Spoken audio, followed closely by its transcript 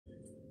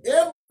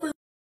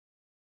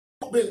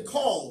been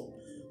called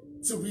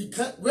to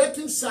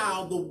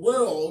reconcile the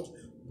world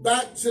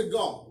back to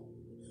God.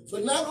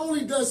 But not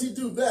only does he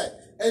do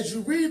that, as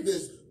you read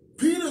this,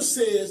 Peter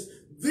says,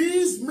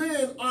 these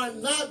men are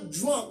not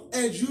drunk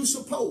as you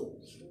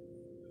suppose.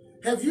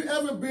 Have you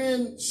ever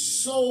been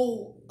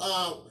so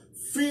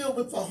filled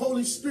with the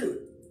Holy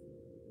Spirit?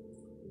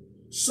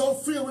 So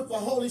filled with the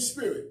Holy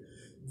Spirit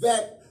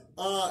that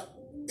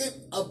it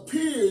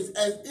appears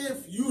as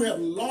if you have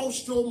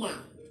lost your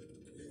mind,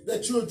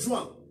 that you're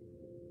drunk.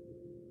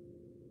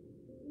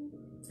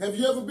 Have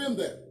you ever been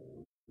there?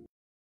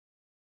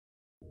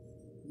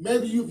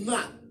 Maybe you've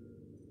not.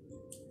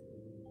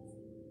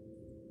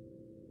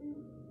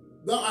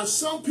 There are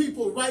some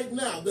people right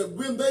now that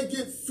when they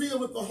get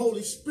filled with the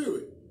Holy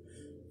Spirit,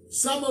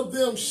 some of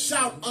them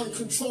shout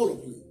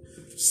uncontrollably.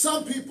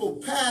 Some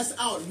people pass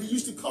out. We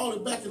used to call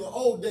it back in the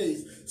old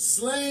days,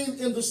 slain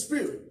in the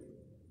Spirit.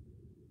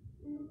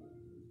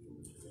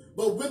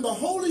 But when the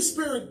Holy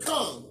Spirit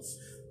comes,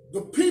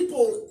 the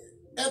people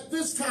at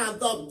this time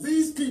thought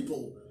these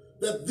people,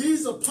 that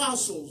these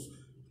apostles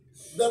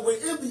that were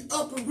in the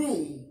upper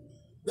room,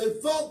 they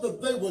thought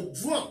that they were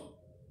drunk.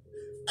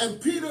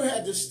 And Peter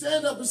had to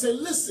stand up and say,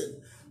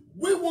 listen,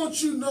 we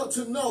want you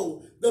to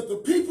know that the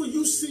people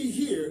you see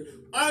here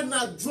are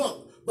not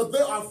drunk, but they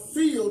are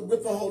filled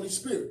with the Holy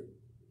Spirit.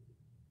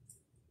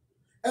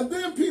 And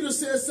then Peter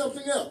says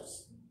something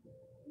else.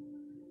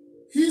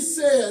 He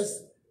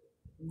says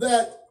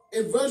that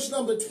in verse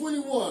number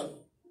 21,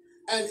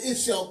 and it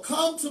shall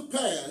come to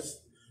pass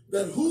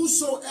that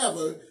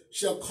whosoever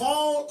shall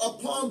call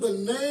upon the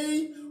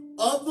name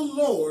of the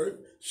Lord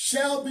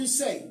shall be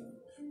saved.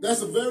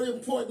 That's a very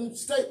important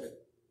statement,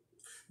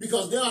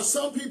 because there are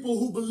some people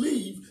who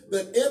believe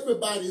that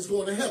everybody is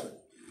going to heaven.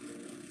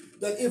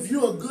 That if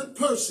you're a good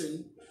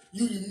person,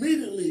 you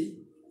immediately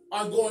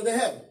are going to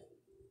heaven.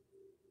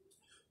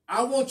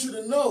 I want you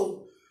to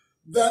know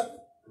that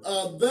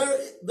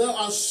there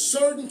are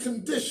certain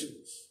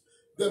conditions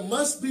that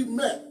must be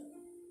met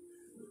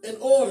in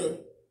order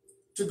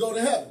to go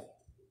to heaven.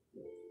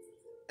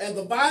 And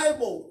the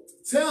Bible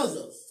tells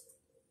us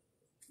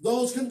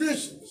those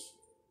conditions.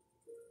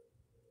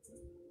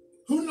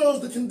 Who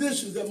knows the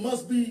conditions that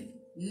must be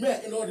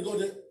met in order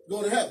to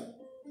go to heaven?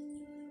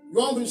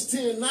 Romans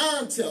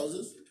 10:9 tells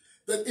us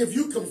that if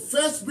you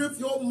confess with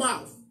your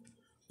mouth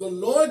the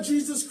Lord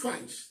Jesus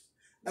Christ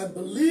and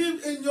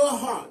believe in your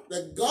heart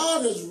that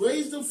God has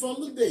raised him from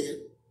the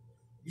dead,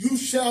 you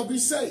shall be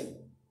saved.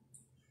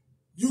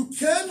 You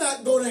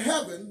cannot go to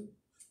heaven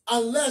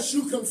unless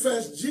you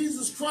confess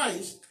Jesus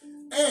Christ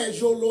as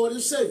your Lord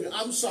and Savior.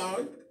 I'm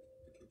sorry.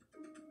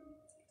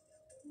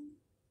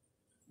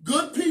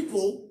 Good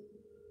people,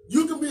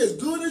 you can be as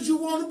good as you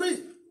want to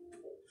be,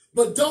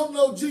 but don't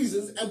know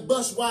Jesus and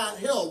bust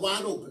hell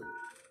wide open.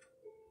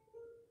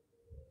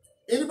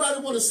 Anybody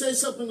want to say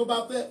something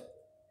about that?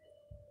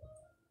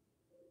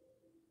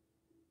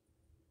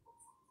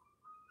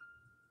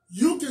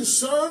 You can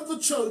serve the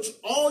church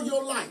all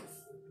your life.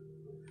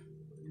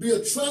 Be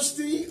a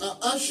trustee, an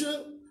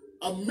usher,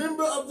 a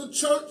member of the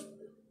church,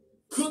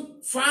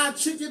 cook fried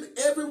chicken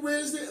every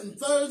Wednesday and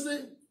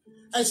Thursday,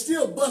 and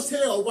still bust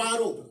hell wide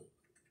open.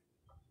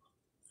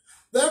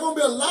 There are going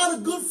to be a lot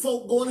of good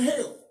folk going to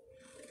hell.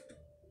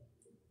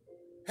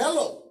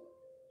 Hello.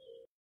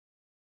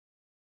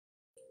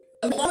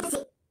 And a lot of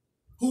folk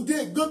who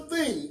did good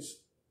things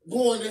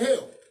going to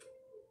hell.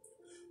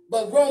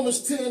 But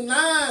Romans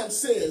 10:9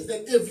 says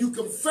that if you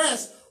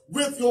confess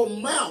with your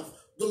mouth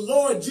the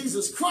Lord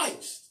Jesus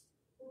Christ,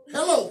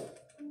 hello,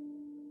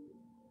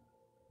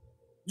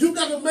 you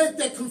got to make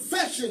that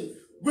confession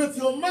with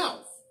your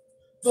mouth,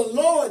 the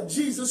Lord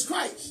Jesus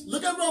Christ.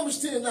 Look at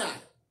Romans 10:9.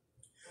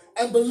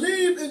 And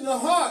believe in your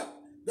heart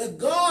that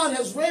God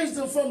has raised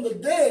him from the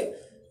dead,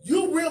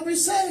 you will be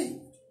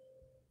saved.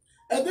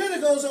 And then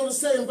it goes on to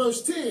say in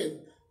verse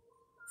 10,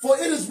 for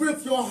it is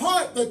with your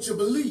heart that you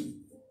believe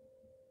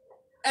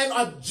and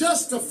are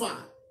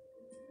justified.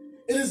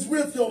 It is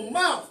with your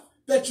mouth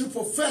that you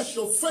profess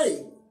your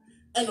faith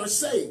and are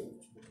saved.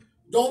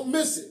 Don't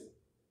miss it.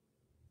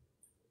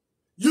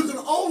 You can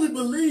only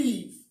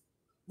believe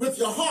with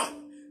your heart.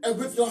 And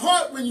with your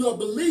heart, when you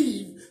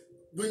believe,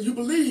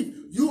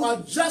 you are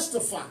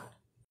justified.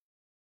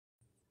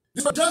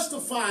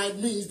 Justified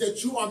means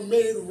that you are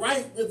made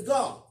right with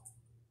God.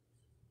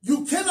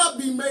 You cannot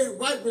be made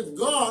right with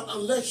God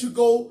unless you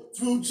go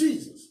through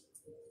Jesus.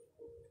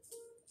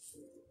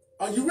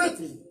 Are you with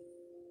me?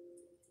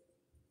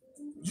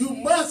 You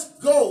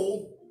must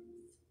go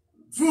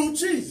through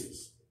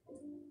Jesus.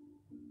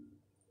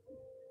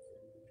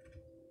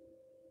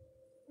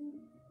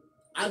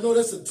 I know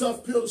that's a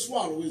tough pill to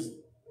swallow, isn't it?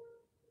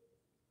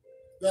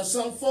 There's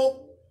some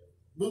folk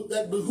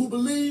who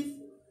believe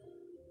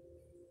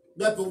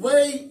that the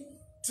way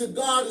to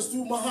God is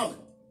through Muhammad.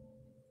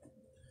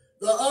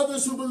 There are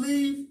others who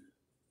believe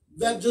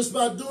that just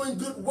by doing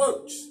good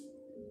works,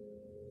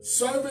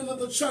 serving in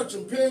the church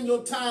and paying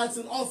your tithes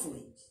and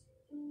offerings,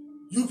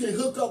 you can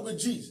hook up with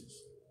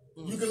Jesus.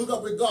 You can hook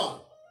up with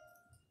God.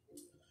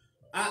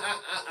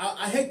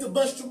 I hate to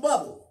bust your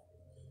bubble,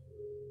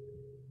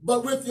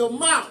 but with your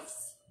mouth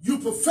you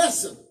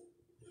profess him,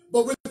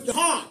 but with your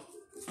heart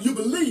you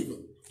believe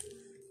him.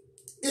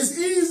 It's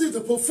easy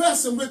to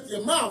profess him with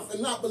your mouth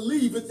and not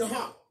believe with your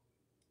heart.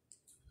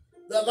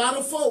 There are a lot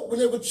of folk, when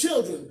they were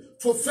children,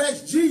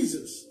 professed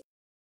Jesus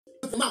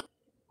with the mouth,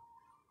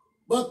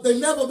 but they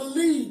never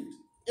believed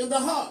in the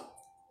heart.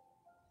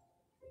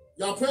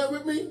 Y'all praying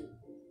with me?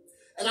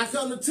 And I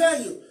come to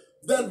tell you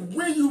that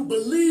when you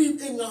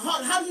believe in your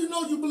heart, how do you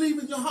know you believe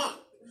in your heart?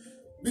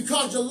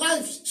 Because your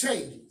life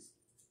changes.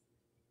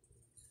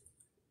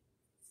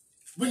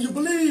 When you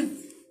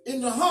believe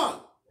in your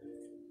heart,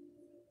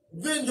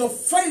 then your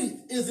faith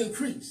is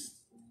increased.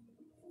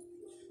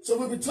 So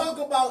when we talk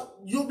about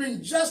you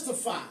being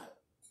justified,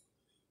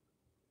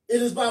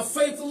 it is by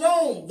faith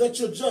alone that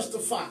you're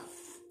justified.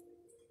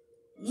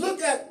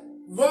 Look at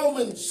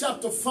Romans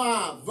chapter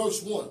 5,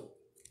 verse 1.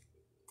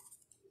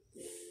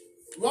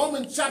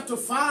 Romans chapter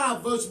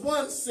 5, verse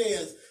 1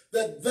 says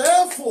that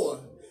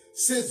therefore,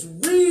 since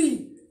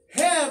we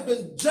have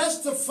been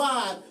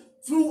justified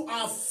through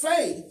our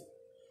faith,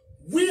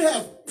 we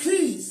have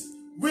peace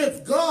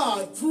with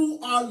God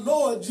through our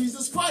Lord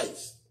Jesus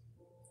Christ.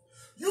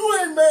 You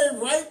ain't made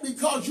right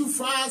because you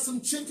fried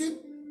some chicken.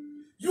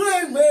 You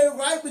ain't made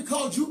right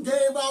because you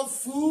gave out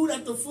food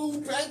at the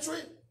food pantry.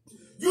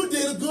 You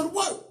did a good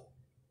work.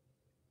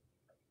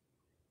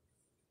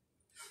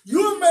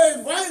 You're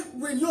made right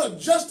when you're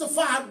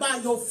justified by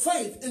your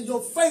faith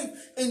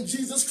in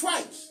Jesus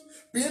Christ.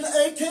 Being an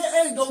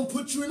AKA don't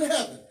put you in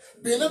heaven.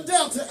 Being a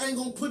Delta ain't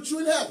going to put you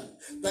in heaven.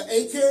 The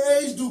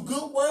AKAs do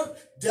good work.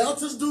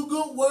 Deltas do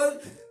good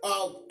work.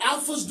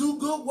 Alphas do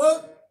good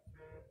work.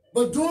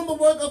 But doing the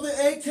work of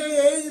the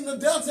AKA and the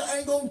Delta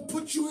ain't going to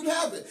put you in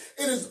heaven.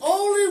 It is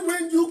only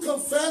when you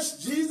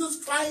confess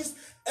Jesus Christ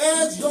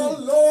as your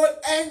Lord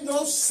and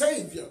your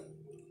Savior.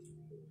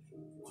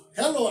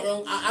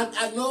 Hello,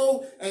 I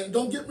know, and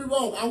don't get me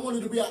wrong, I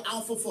wanted to be an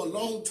alpha for a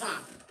long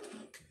time.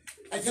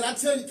 And can I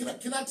tell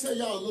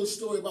y'all a little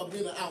story about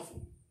being an alpha?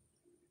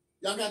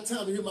 Y'all got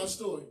time to hear my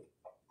story?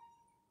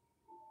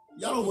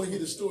 Y'all don't want to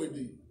hear the story,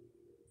 do you?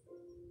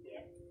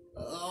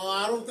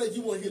 I don't think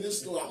you want to hear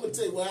this story. I'm going to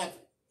tell you what happened.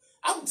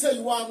 I'm going to tell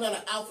you why I'm not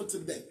an alpha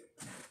today.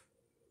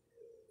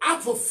 I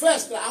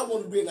professed that I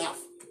want to be an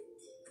alpha.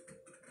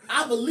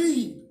 I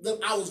believed that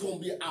I was going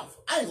to be an alpha.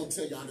 I ain't going to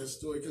tell y'all this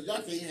story because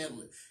y'all can't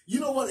handle it. You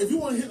know what? If you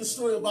want to hear the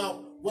story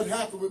about what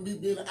happened with me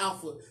being an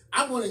alpha,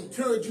 I want to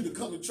encourage you to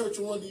come to church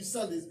on one of these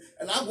Sundays,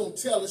 and I'm going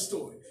to tell the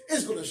story.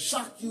 It's going to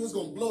shock you. It's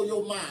going to blow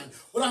your mind.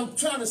 What I'm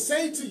trying to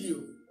say to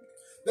you,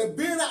 that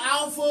being an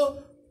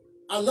alpha,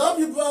 I love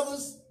you,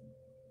 brothers.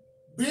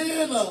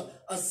 Being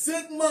a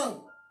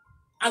Sigma,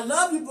 I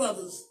love you,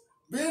 brothers.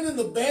 Being in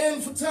the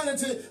band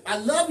fraternity, I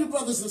love you,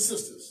 brothers and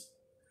sisters.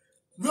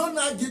 Will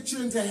not get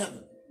you into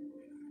heaven.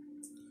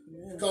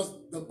 Because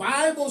the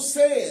Bible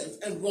says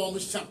in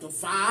Romans chapter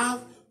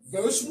 5,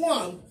 verse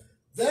 1,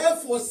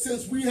 therefore,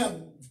 since we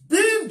have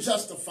been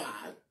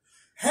justified,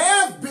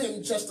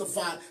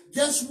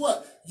 guess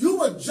what? You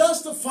were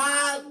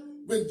justified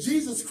when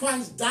Jesus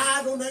Christ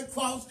died on that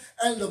cross,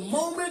 and the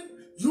moment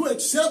you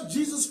accept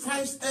Jesus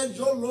Christ as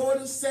your Lord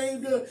and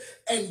Savior,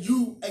 and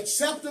you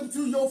accept him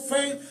through your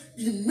faith,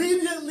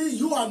 immediately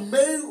you are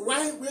made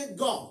right with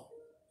God.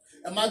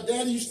 And my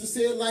daddy used to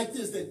say it like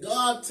this, that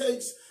God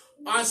takes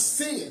our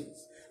sins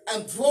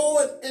and throw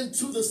it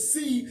into the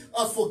sea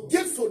of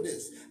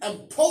forgetfulness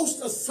and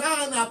post a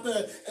sign out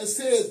there and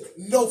says,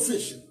 no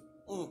fishing.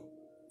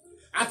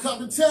 I come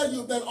to tell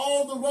you that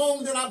all the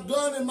wrong that I've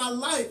done in my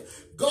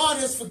life, God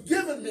has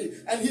forgiven me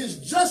and he has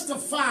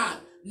justified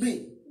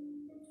me.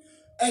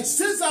 And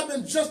since I've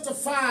been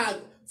justified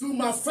through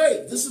my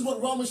faith, this is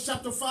what Romans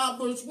chapter 5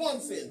 verse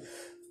 1 says,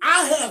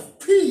 I have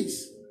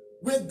peace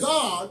with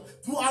God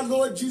through our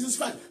Lord Jesus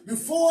Christ.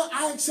 Before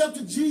I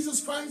accepted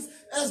Jesus Christ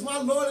as my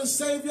Lord and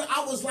Savior,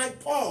 I was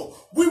like Paul.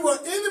 We were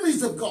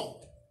enemies of God.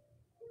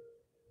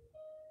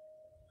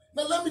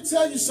 Now let me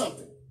tell you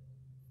something.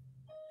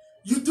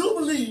 You do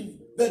believe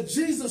that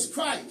Jesus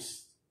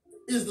Christ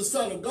is the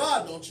Son of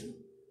God, don't you?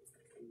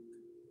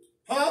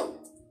 Huh?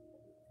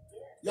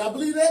 Y'all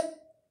believe that?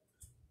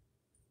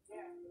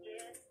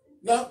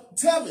 Now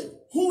tell me,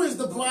 who is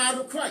the bride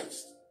of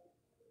Christ?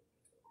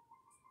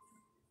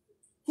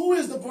 Who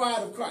is the bride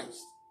of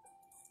Christ?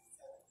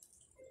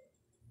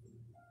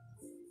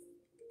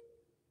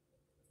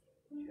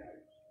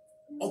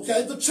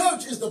 Okay, the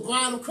church is the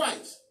bride of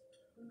Christ.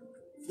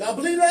 Y'all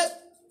believe that?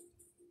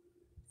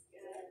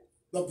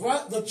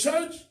 The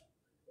church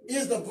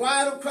is the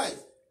bride of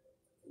Christ.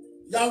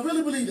 Y'all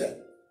really believe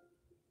that?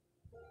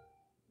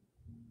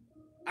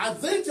 I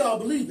think y'all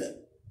believe that.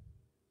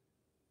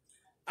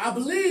 I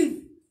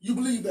believe you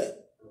believe that.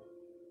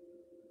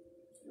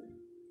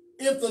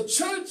 If the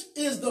church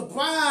is the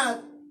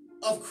bride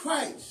of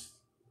Christ,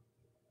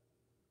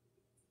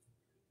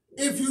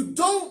 if you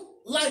don't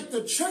like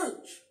the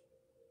church,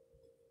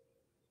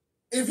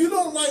 if you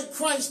don't like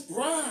Christ's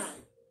bride,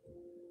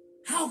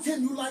 how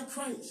can you like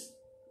Christ?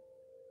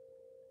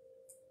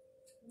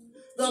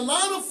 There are a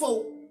lot of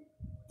folk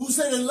who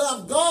say they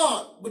love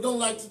God but don't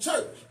like the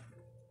church.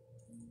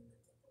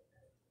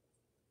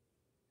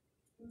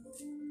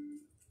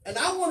 And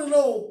I want to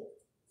know,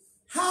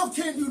 how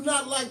can you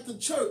not like the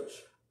church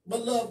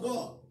but love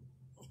God?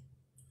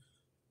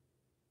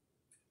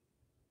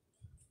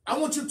 I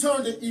want you to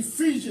turn to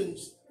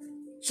Ephesians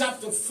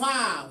chapter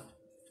 5,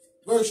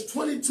 verse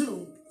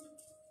 22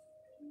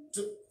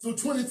 through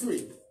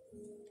 23.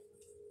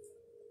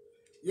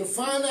 You'll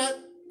find that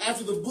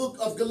after the book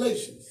of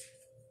Galatians.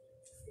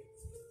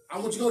 I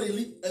want you to go to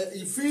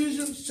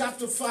Ephesians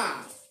chapter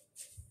 5,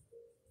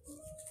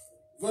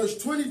 verse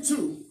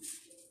 22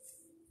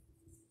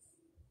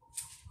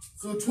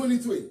 through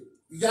 23.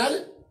 You got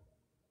it?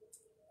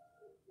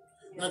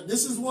 Now,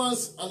 this is one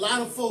a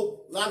lot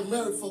of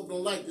married folk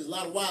don't like this. A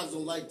lot of wives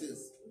don't like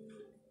this.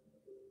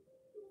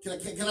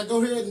 Can I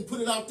go ahead and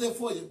put it out there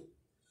for you?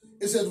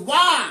 It says,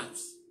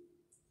 wives,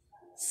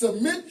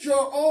 submit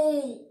your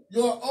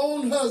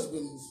own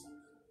husbands.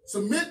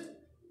 Submit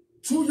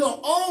to your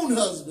own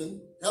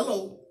husband,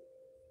 hello,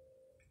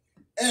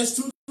 as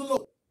to the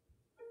Lord.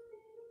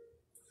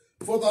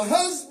 For the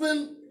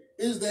husband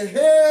is the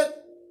head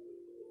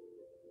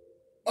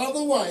of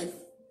the wife.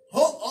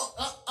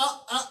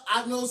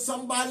 I know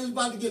somebody's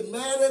about to get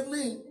mad at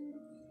me.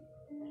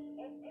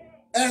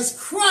 As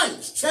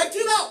Christ, check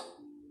it out,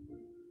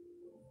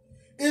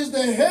 is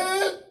the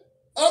head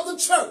of the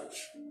church,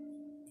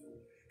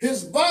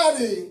 his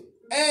body,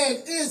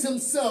 and is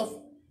himself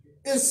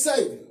its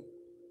Savior.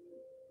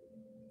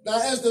 Now,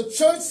 as the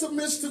church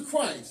submits to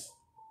Christ,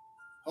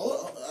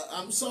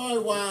 I'm sorry,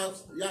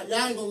 wives, y'all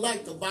ain't gonna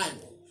like the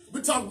Bible.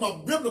 We're talking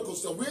about biblical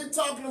stuff. We ain't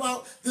talking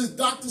about this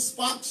Dr.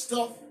 Spock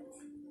stuff.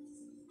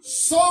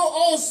 So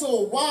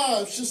also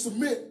wives should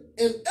submit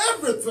in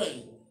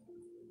everything.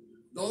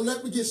 Don't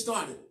let me get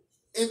started.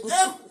 In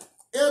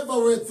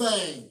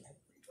everything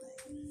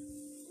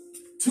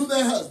to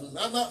their husbands.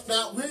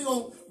 Now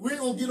we ain't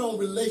gonna get on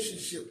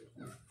relationship.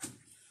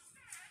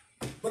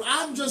 But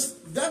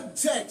that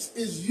text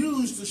is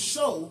used to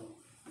show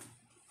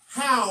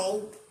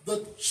how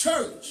the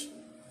church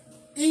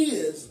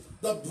is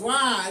the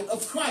bride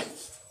of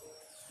Christ.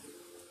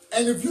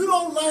 And if you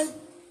don't like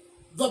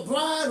the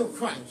bride of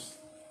Christ,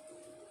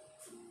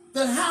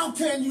 then how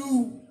can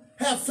you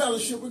have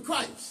fellowship with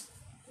Christ?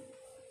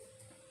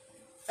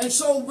 And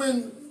so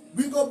when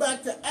we go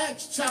back to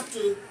Acts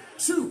chapter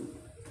 2,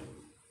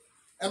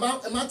 am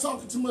I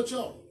talking too much,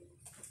 y'all?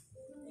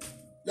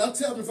 Y'all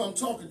tell me if I'm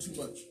talking too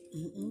much.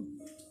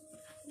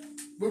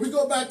 When we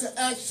go back to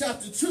Acts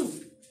chapter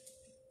 2,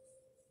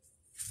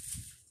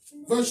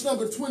 verse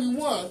number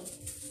 21,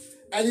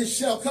 and it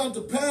shall come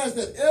to pass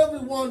that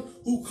everyone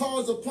who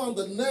calls upon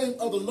the name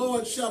of the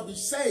Lord shall be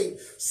saved.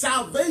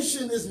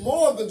 Salvation is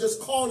more than just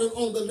calling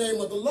on the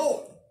name of the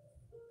Lord.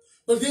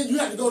 But then you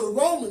have to go to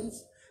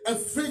Romans and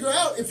figure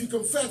out, if you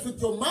confess with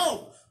your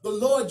mouth the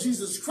Lord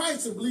Jesus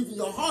Christ and believe in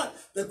your heart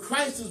that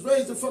Christ is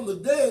raised from the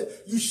dead,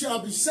 you shall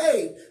be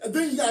saved. And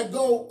then you got to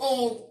go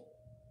on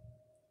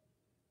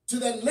to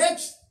the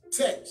next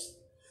text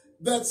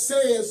that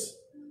says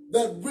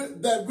that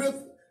with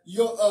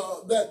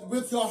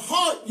your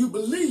heart you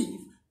believe,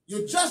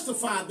 you're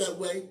justified that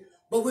way,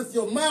 but with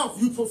your mouth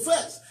you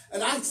profess.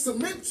 And I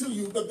submit to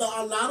you that there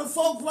are a lot of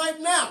folk right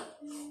now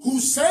who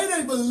say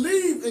they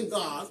believe in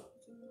God,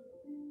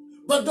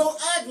 but don't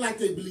act like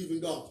they believe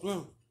in God.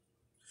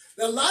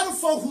 There are a lot of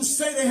folk who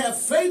say they have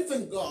faith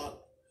in God,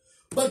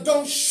 but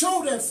don't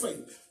show their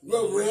faith.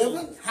 Well,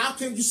 Reverend, how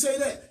can you say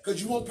that?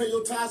 Because you won't pay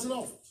your tithes and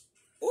offerings.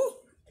 Ooh.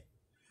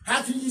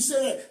 How can you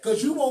say that?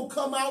 Because you won't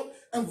come out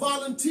and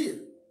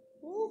volunteer.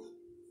 Ooh.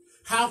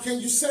 How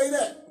can you say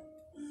that?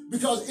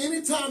 Because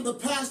anytime the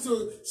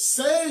pastor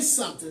says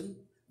something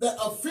that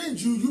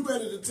offends you, you're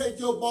ready to take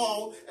your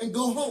ball and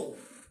go home.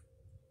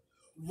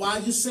 Why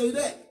you say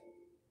that?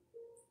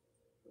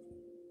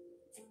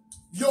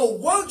 Your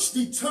works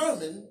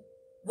determine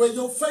where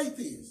your faith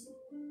is.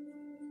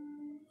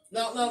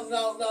 Now,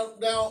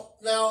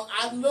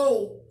 I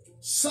know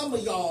some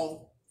of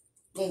y'all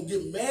gonna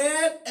get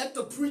mad at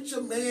the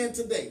preacher man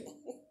today.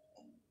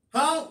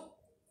 Huh?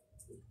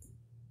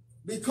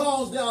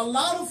 Because there are a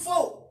lot of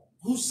folk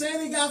who say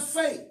they got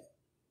faith.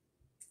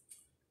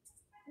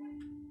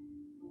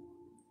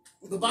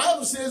 The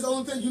Bible says the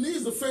only thing you need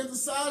is the faith the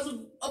size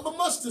of a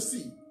mustard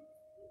seed.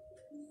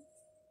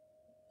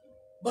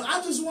 But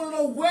I just want to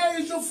know, where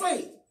is your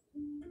faith?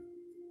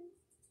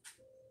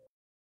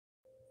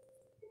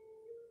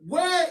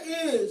 Where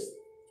is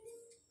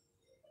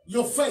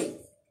your faith?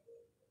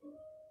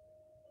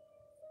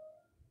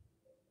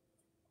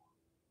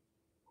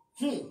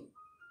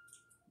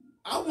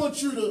 I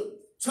want you to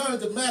turn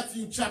to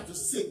Matthew chapter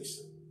 6,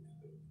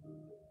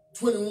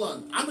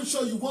 21. I'm going to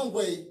show you one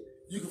way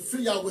you can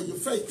figure out where your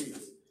faith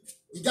is.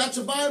 You got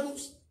your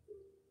Bibles?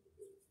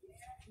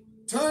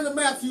 Turn to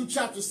Matthew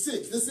chapter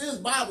 6. This is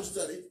Bible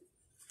study.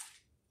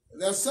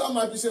 Now some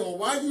might be saying, well,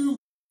 why do you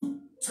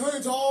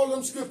turn to all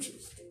them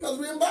scriptures? Because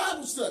we're in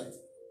Bible study.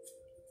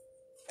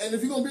 And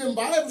if you're going to be in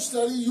Bible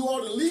study, you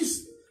ought to at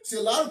least, see,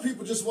 a lot of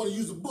people just want to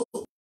use a book.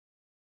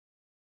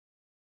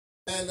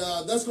 And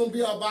that's going to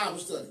be our Bible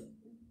study.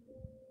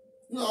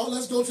 No,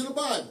 let's go to the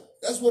Bible.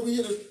 That's what we're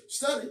here to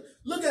study.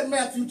 Look at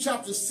Matthew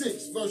chapter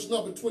 6, verse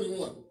number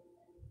 21.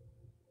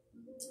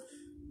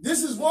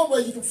 This is one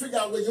way you can figure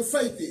out where your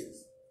faith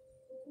is.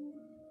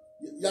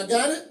 Y'all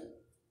got it?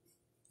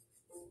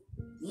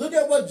 Look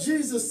at what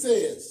Jesus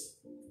says.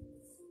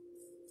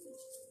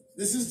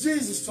 This is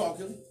Jesus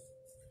talking.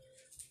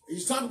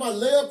 He's talking about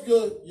lay up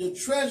your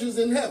treasures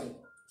in heaven.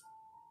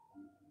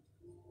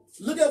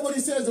 Look at what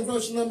he says in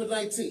verse number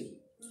 19.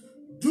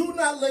 Do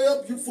not lay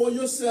up for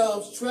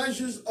yourselves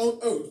treasures on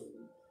earth,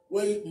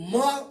 where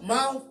moth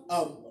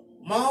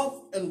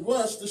and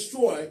rust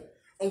destroy,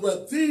 and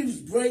where thieves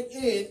break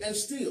in and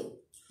steal.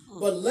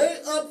 But lay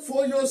up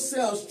for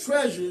yourselves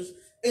treasures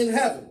in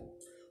heaven,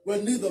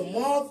 where neither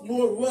moth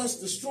nor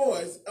rust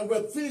destroys, and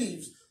where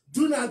thieves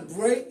do not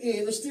break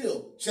in and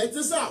steal. Check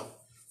this out.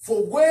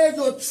 For where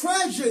your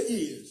treasure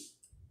is,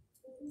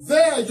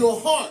 there your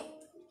heart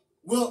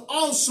will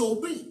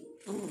also be.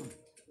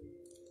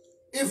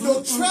 If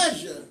your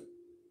treasure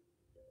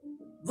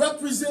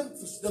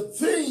represents the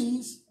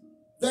things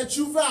that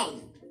you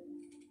value,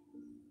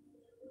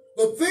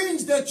 the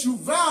things that you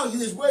value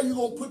is where you're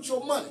going to put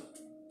your money.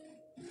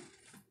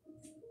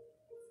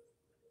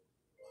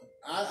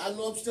 I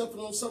know I'm stepping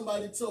on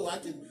somebody's toe.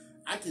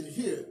 I can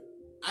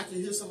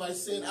hear somebody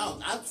saying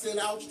ouch. I've said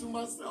ouch to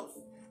myself.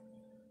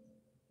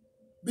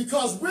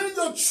 Because when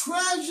your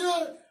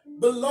treasure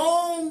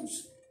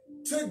belongs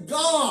to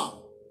God,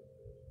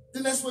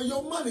 then that's where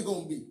your money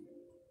going to be.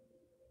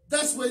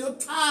 That's where your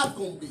tithe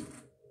going to be.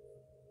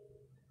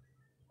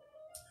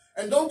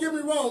 And don't get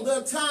me wrong, there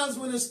are times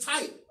when it's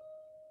tight.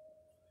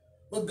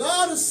 But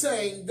God is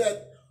saying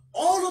that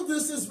all of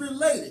this is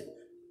related.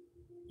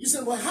 You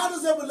said, well, how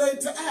does that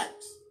relate to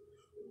Acts?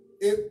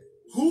 If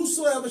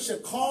whosoever shall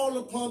call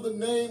upon the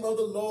name of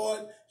the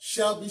Lord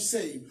shall be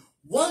saved.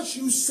 Once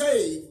you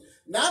saved,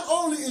 not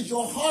only is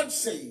your heart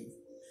saved,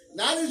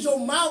 not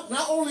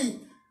only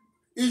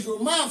is your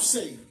mouth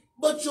saved,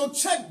 but your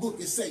checkbook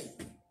is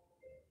saved.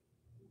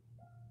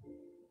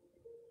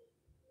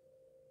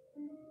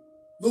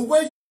 The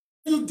way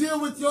you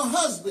deal with your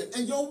husband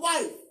and your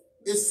wife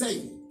is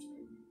saved.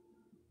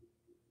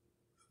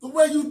 The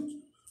way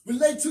you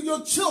relate to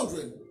your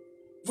children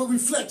will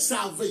reflect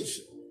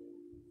salvation.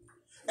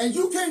 And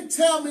you can't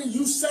tell me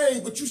you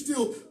saved, but you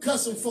still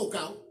cussing folk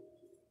out.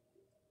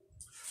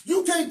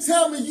 You can't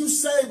tell me you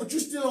saved, but you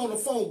still on the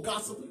phone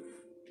gossiping.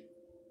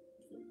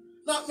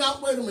 Now,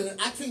 wait a minute.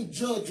 I can't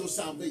judge your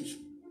salvation.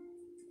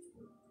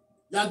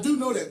 Y'all do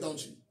know that,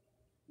 don't you?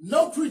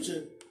 No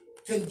preacher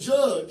can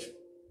judge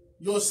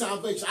your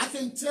salvation. I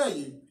can't tell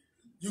you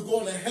you're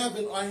going to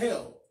heaven or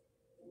hell.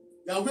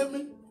 Y'all with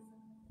me?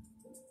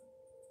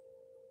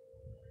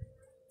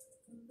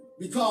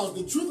 Because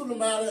the truth of the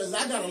matter is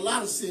I got a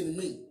lot of sin in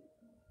me.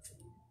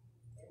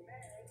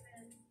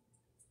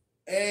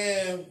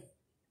 And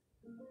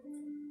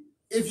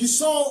if you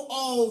saw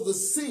all the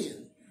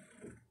sin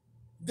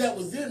that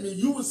was in me,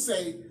 you would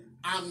say,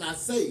 I'm not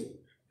saved.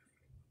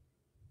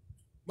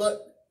 But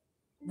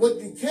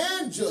what you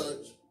can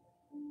judge,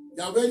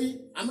 y'all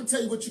ready? I'm going to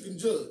tell you what you can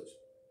judge.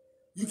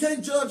 You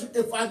can't judge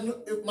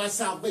if my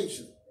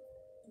salvation.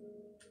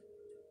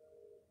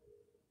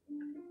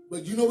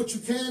 But you know what you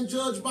can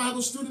judge,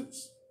 Bible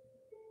students?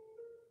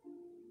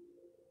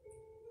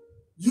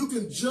 You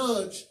can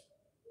judge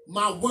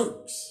my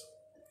works.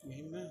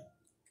 Amen.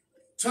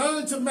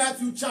 Turn to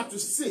Matthew chapter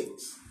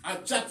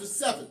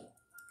 7,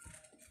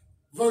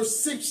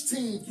 verse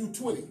 16 through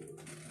 20.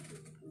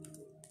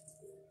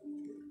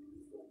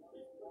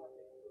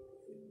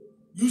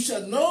 You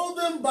shall know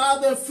them by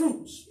their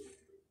fruits.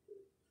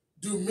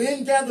 Do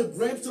men gather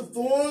grapes of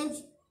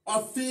thorns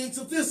or figs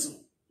of thistle?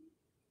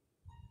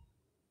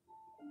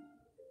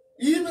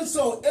 Even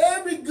so,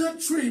 every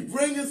good tree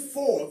bringeth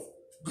forth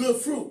good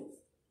fruit,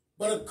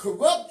 but a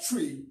corrupt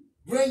tree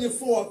bringeth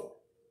forth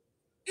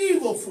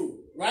evil fruit,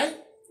 right?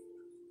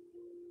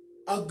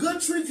 A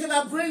good tree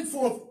cannot bring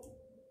forth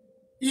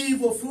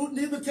evil fruit,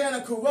 neither can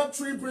a corrupt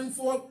tree bring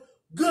forth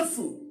good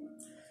fruit.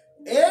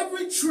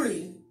 Every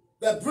tree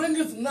that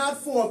bringeth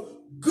not forth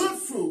good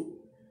fruit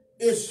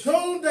is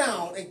hewn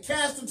down and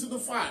cast into the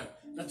fire.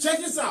 Now check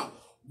this out.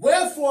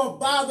 Wherefore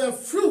by their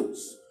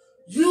fruits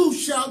you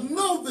shall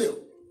know them.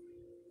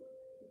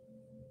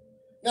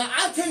 Now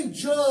I can't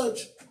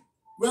judge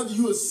whether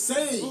you are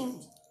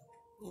saved,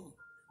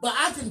 but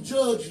I can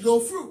judge your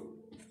fruit.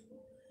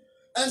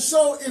 And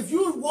so if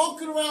you're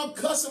walking around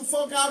cussing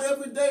folk out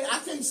every day, I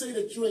can't say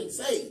that you ain't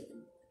saved,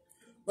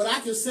 but I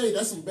can say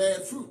that's some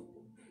bad fruit.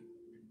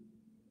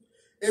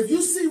 If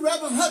you see Rev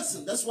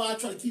Hudson, that's why I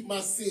try to keep my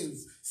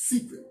sins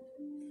secret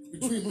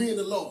between me and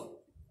the Lord.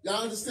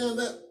 Y'all understand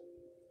that?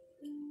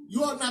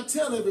 You ought not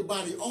tell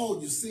everybody all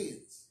your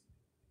sins.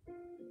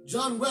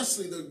 John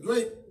Wesley, the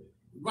great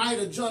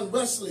writer John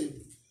Wesley,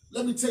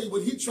 let me tell you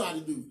what he tried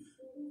to do.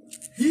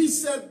 He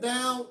sat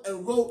down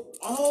and wrote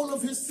all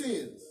of his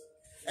sins.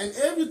 And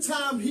every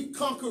time he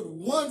conquered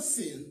one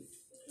sin,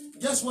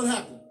 guess what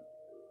happened?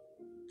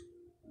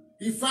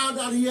 He found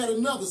out he had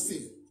another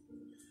sin.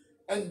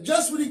 And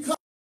just when he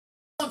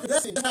conquered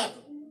that sin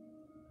happened,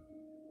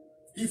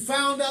 he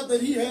found out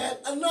that he had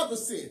another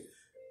sin.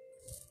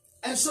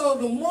 And so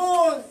the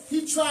more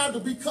he tried to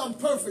become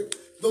perfect,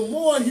 the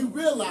more he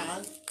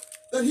realized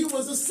that he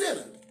was a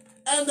sinner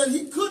and that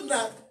he could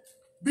not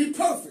be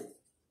perfect.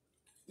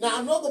 Now,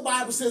 I know the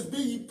Bible says, be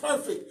ye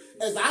perfect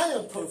as I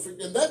am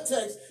perfect. And that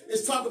text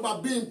is talking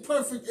about being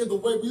perfect in the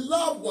way we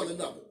love one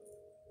another.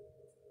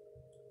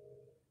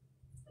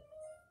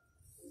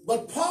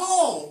 But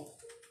Paul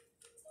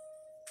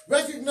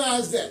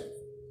recognized that.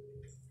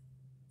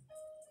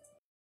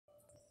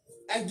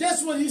 And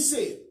guess what he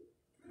said?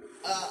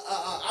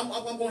 I'm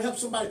going to help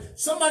somebody.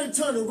 Somebody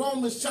turn to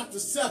Romans chapter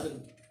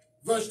 7,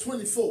 verse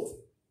 24.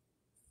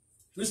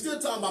 We're still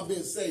talking about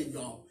being saved,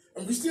 y'all.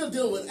 And we're still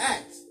dealing with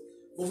Acts.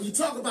 But when you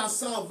talk about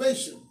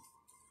salvation,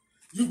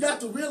 you've got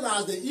to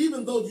realize that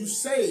even though you're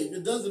saved,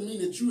 it doesn't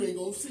mean that you ain't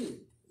going to sin.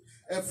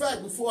 In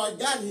fact, before I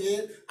got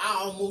here,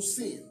 I almost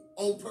sinned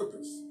on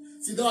purpose.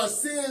 See, there are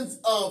sins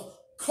of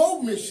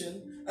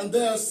commission and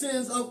there are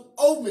sins of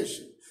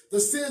omission. The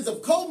sins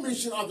of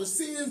commission are the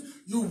sins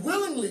you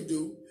willingly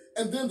do,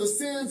 and then the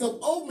sins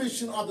of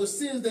omission are the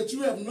sins that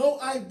you have no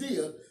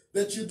idea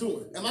that you're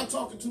doing. Am I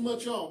talking too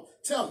much, y'all?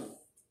 Tell me.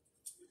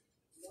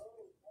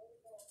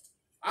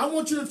 I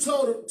want you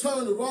to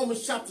turn to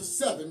Romans chapter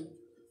 7.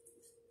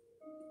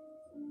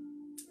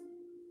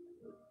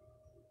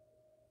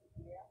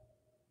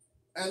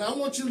 And I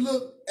want you to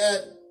look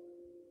at,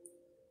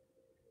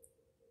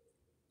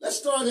 let's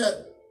start at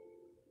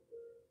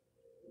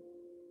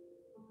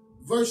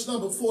verse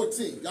number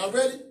 14. Y'all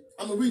ready?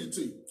 I'm going to read it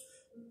to you.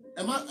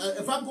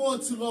 If I'm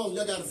going too long,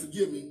 y'all got to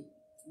forgive me.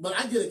 But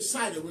I get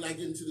excited when I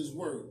get into this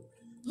word.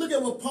 Look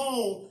at what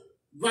Paul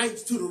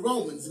writes to the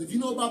Romans. And if you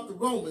know about the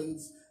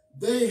Romans,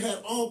 they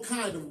had all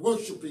kinds of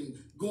worshiping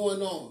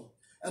going on.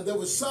 And there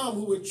were some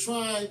who were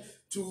trying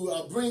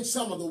to bring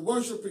some of the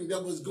worshiping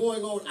that was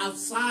going on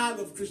outside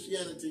of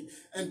Christianity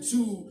and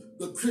to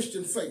the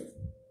Christian faith.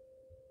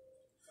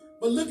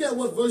 But look at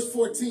what verse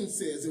 14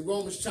 says in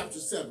Romans chapter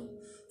 7.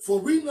 For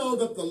we know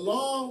that the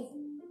law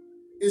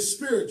is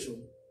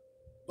spiritual,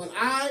 but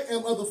I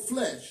am of the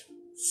flesh,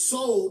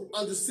 sold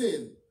under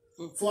sin.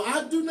 For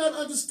I do not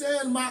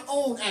understand my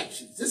own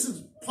actions. This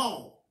is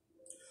Paul.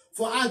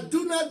 For I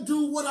do not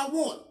do what I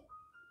want,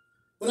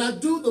 but I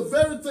do the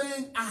very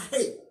thing I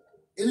hate.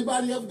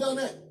 Anybody ever done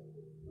that?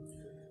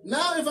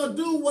 Now, if I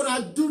do what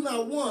I do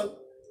not want,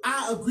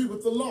 I agree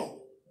with the law.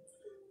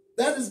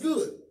 That is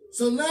good.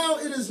 So now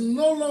it is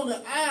no longer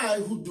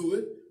I who do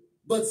it,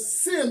 but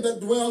sin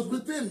that dwells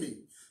within me.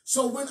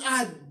 So when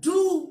I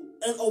do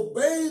and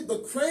obey the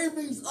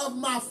cravings of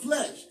my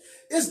flesh,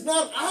 it's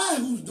not I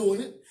who's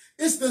doing it.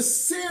 It's the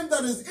sin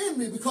that is in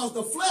me, because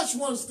the flesh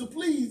wants to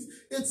please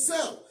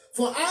itself.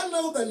 For I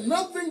know that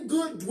nothing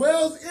good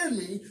dwells in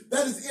me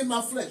that is in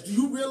my flesh. Do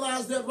you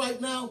realize that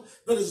right now?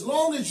 That as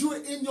long as you're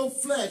in your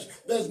flesh,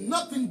 there's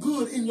nothing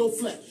good in your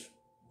flesh.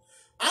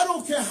 I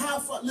don't care how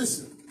far.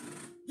 Listen,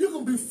 you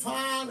can be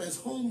fine as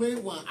homemade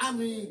wine. I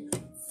mean,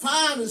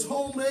 fine as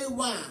homemade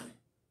wine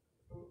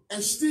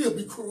and still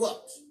be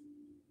corrupt.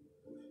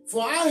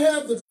 For I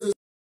have the desire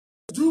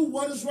to do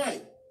what is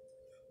right,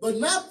 but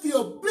not the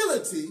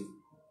ability,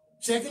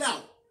 check it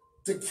out,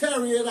 to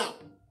carry it out.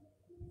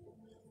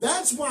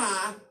 That's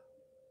why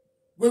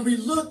when we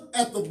look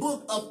at the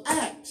book of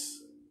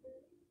Acts,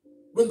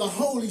 when the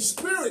Holy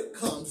Spirit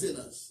comes in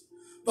us,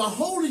 the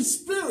Holy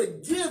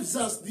Spirit gives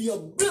us the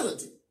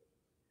ability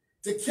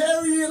to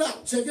carry it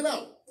out. Check it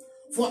out.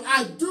 For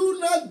I do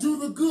not do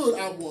the good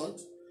I want,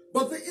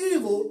 but the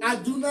evil I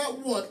do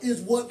not want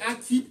is what I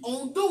keep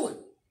on doing.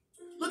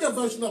 Look at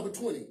verse number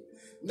 20.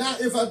 Now,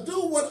 if I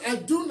do what I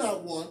do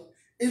not want,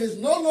 it is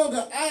no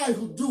longer I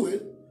who do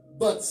it,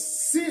 but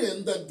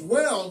sin that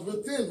dwells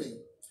within me.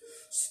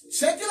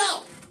 Check it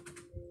out.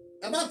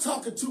 I'm not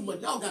talking too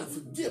much. Y'all got to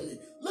forgive me.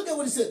 Look at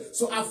what he said.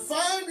 So I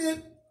find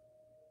it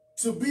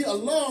to be a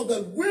law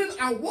that when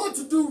I want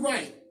to do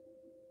right,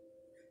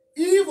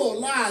 evil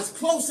lies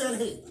close at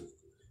hand.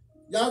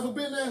 Y'all ever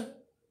been there?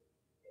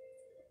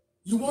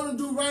 You want to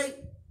do right?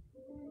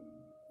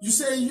 You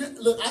say,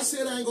 look, I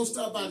said I ain't going to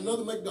stop by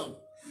another McDonald's.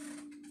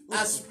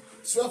 I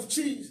swear for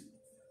cheese.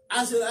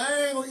 I said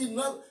I ain't going to eat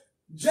another.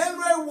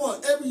 January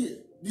 1 every year.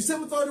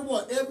 December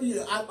 31 every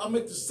year, I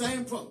make the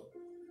same promise.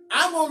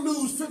 I'm going to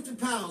lose 50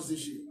 pounds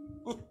this year.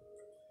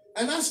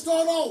 And I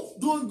start off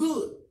doing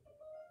good.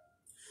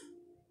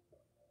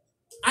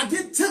 I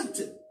get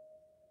tempted.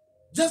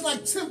 Just like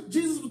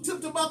Jesus was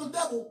tempted by the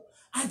devil,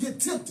 I get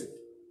tempted.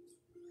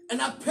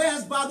 And I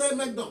pass by that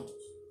McDonald's.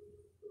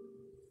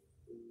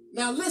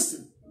 Now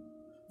listen,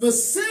 the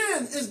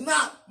sin is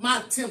not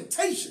my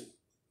temptation.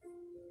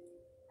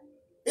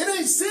 It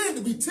ain't sin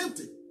to be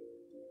tempted.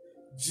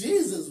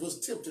 Jesus was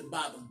tempted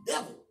by the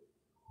devil.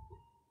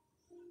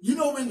 You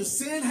know when the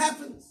sin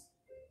happens?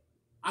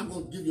 I'm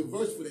going to give you a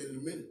verse for that in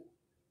a minute.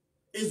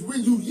 It's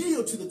when you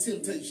yield to the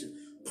temptation.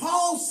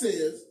 Paul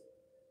says,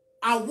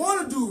 I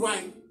want to do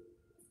right,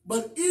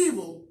 but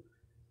evil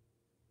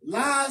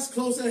lies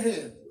close at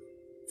hand.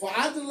 For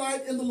I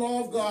delight in the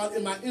law of God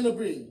in my inner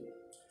being.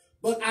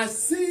 But I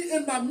see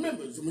in my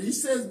members, and when he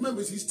says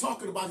members, he's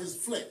talking about his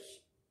flesh.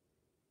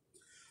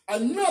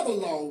 Another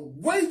law,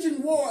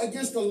 waging war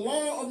against the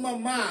law of my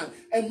mind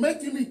and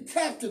making me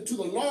captive to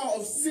the law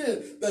of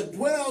sin that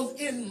dwells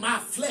in my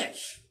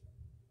flesh.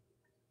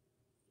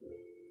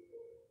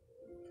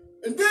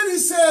 And then he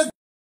says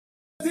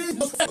these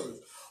words,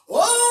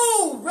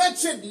 oh,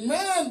 wretched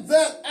man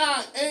that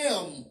I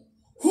am,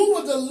 who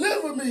will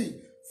deliver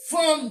me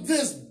from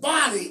this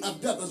body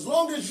of death? As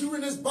long as you're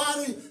in this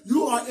body,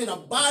 you are in a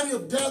body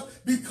of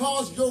death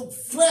because your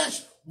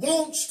flesh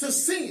wants to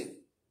sin.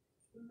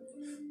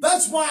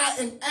 That's why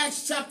in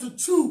Acts chapter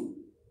 2,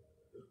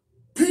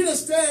 Peter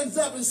stands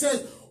up and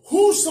says,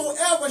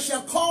 whosoever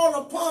shall call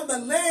upon the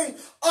name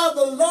of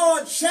the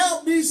Lord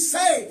shall be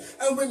saved.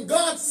 And when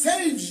God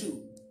saves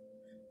you,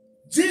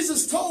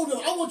 Jesus told them,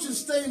 I want you to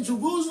stay in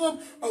Jerusalem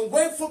and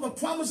wait for the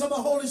promise of the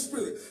Holy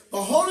Spirit.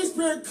 The Holy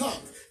Spirit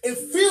comes. It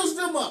fills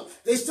them up.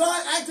 They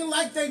start acting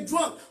like they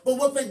drunk. But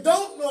what they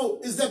don't know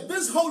is that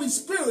this Holy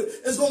Spirit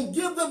is going to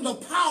give them the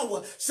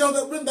power so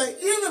that when the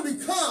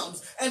enemy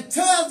comes and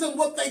tells them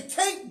what they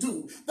can't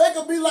do, they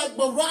can be like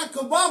Barack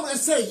Obama and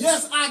say,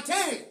 yes, I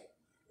can.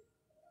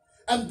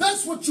 And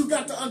that's what you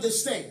got to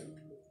understand.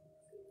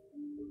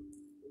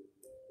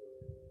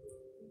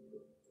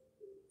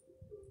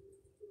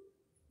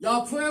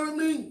 Y'all praying with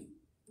me?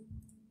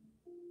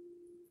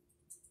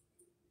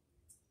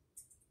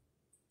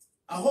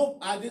 I hope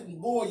I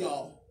didn't bore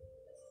y'all.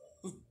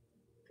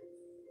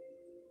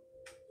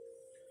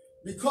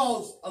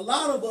 Because a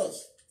lot of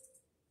us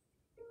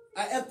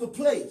are at the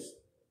place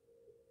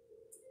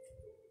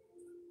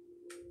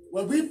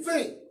where we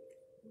think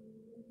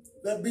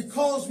that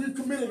because we've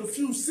committed a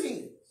few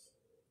sins,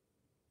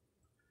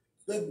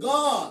 that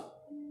God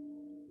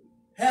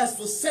has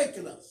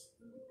forsaken us.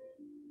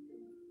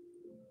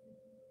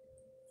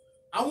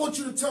 I want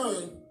you to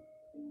turn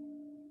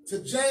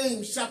to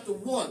James chapter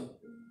 1,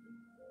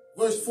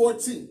 verse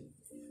 14.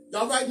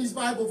 Y'all write these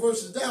Bible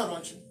verses down,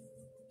 aren't you?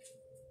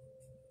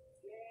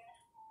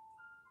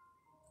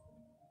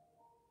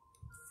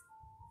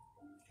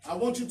 I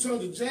want you to turn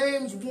to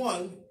James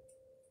 1,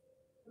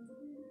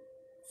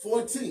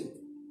 14.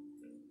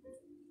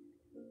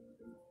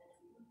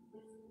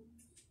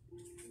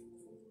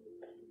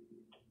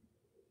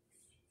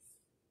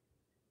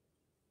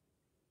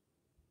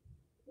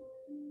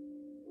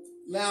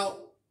 Now,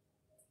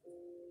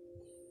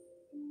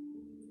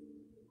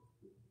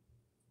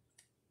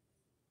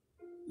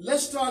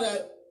 let's start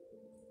at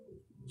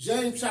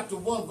James chapter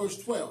 1, verse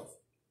 12.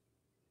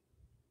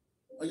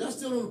 Are y'all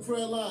still on the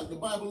prayer line, the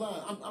Bible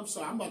line? I'm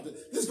sorry,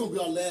 this is going to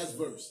be our last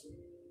verse.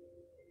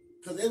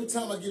 Because every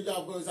time I give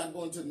y'all verse, I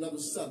go into another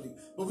subject.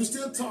 But we're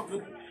still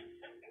talking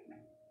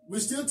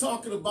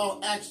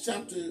about Acts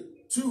chapter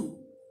 2.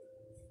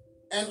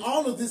 And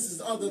all of this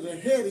is under the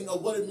heading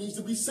of what it means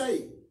to be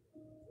saved.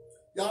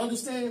 Y'all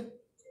understand?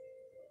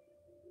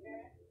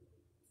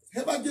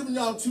 Have I given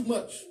y'all too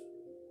much?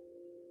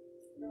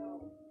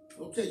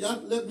 Okay, y'all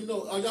let me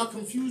know. Are y'all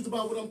confused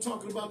about what I'm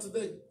talking about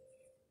today?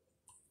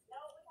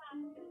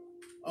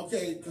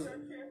 Okay, because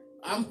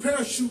I'm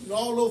parachuting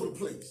all over the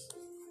place.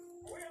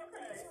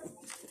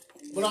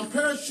 But I'm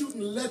parachuting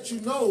to let you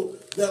know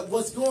that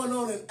what's going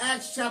on in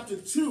Acts chapter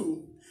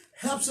 2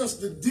 helps us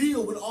to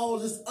deal with all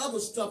this other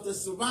stuff that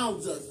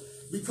surrounds us,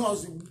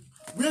 because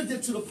we'll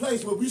get to the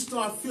place where we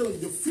start feeling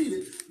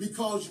defeated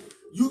because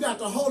you got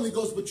the Holy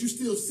Ghost, but you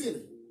still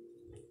sinning.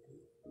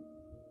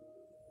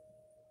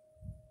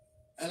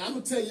 And I'm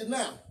going to tell you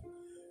now,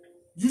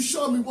 you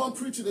show me one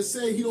preacher that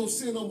say he don't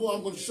sin no more,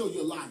 I'm going to show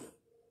you a liar.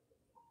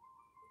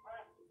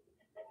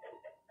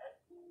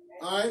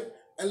 All right?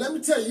 And let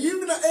me tell you,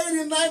 even the 80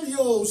 and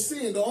 90-year-olds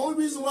sin. The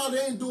only reason why they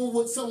ain't doing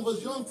what some of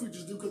us young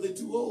preachers do, because they're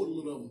too old, a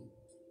little of them.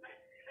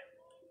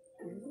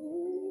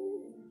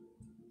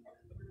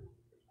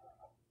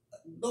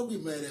 Don't be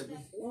mad at me.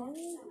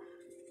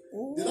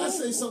 Did I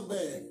say something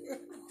bad?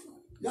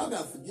 Y'all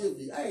got to forgive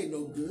me. I ain't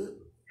no good.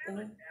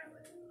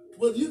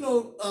 But you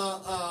know,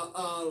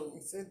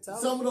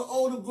 some of the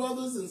older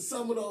brothers and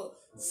some of the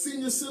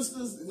senior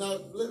sisters, now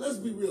let's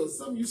be real.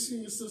 Some of you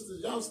senior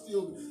sisters, y'all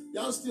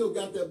still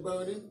got that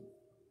burning.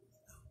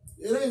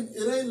 It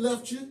ain't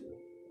left you.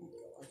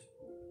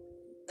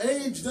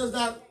 Age does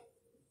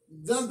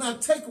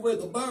not take away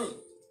the burn.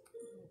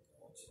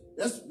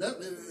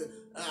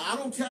 I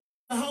don't care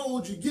how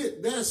old you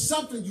get, there's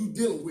something you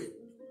dealing with.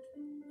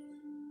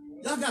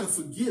 Y'all got to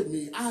forgive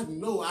me. I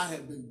know I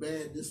have been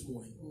bad this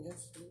morning.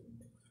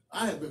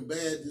 I have been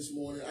bad this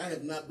morning. I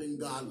have not been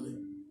godly.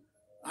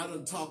 I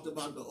done talked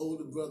about the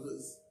older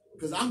brothers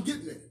because I'm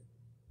getting there.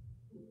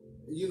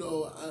 You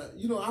know,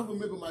 I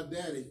remember my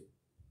daddy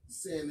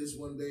saying this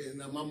one day, and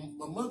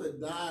my mother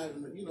died,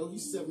 and you know,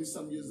 he's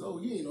 70-something years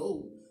old. He ain't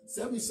old.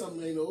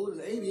 70-something ain't old,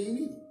 and 80 ain't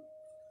either.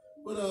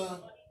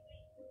 But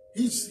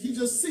he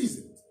just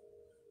seasoned.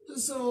 And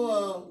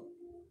so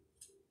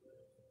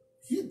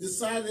he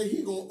decided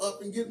he gonna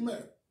up and get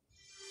married.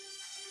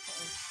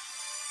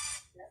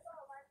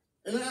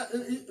 And I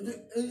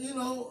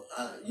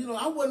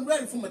wasn't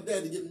ready for my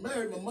dad to get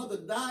married. My mother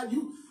died.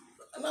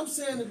 And I'm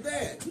saying to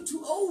Dad, you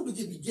too old to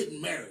be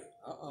getting married.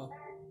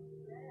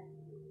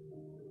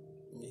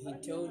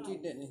 He told you,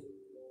 didn't he?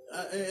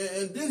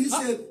 And then he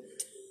said,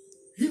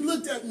 he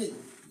looked at me.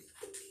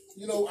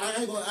 You know, I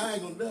ain't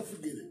gonna never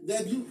forget it.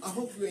 Dad, I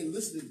hope you ain't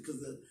listening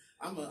because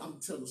I'm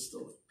telling a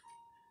story.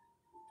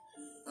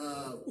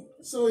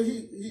 So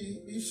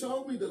he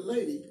showed me the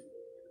lady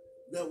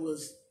that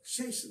was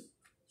chasing.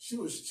 She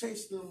was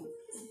chasing him.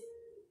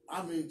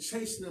 I mean,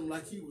 chasing him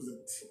like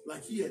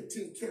he had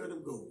 10 karat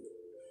of gold,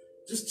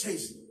 just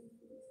chasing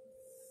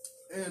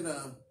him. And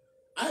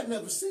I had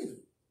never seen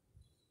him.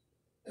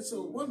 And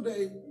so one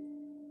day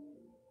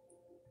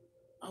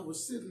I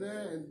was sitting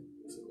there and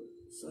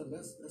said, son,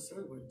 that's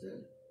her right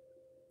there.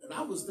 And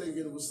I was thinking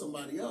it was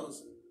somebody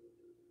else.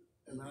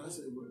 And I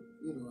said, well,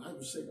 you know, I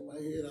was shaking my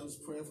head. I was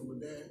praying for my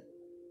dad.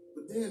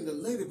 But then the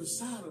lady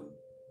beside him,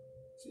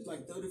 she's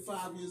like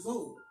 35 years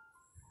old.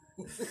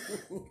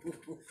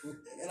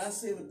 And I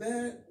said, well,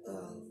 Dad,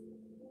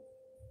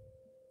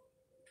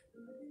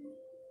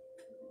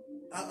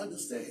 I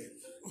understand.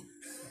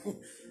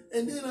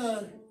 And then,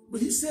 but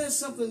he said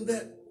something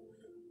that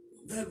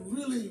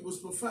really was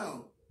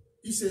profound.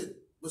 He said,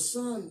 but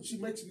son, she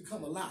makes you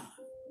come alive.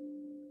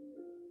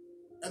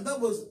 And that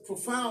was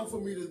profound for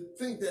me to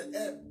think that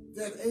at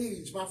that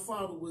age, my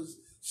father was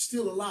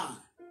still alive.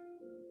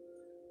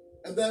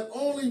 And that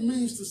only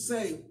means to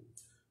say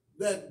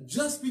that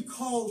just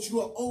because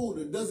you are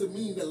older doesn't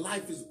mean that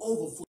life is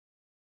over for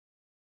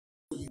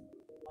you.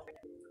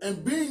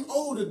 And being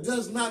older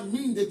does not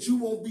mean that you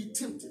won't be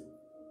tempted.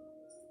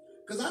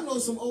 Because I know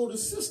some older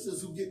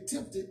sisters who get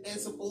tempted and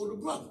some older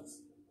brothers.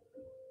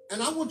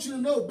 And I want you to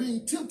know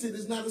being tempted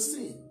is not a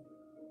sin.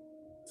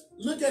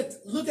 Look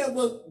at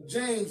what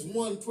James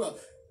 1:12.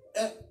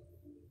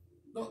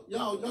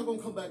 Y'all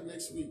gonna come back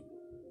next week.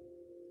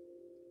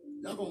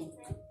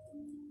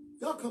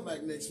 Y'all come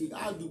back next week.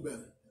 I'll do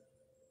better.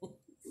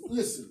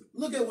 Listen,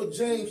 look at what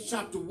James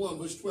chapter 1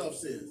 verse 12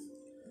 says.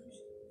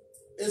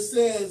 It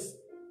says,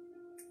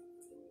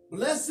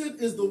 blessed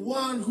is the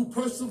one who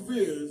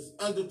perseveres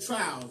under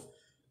trials,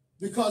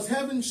 because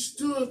having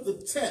stood the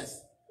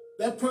test,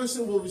 that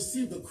person will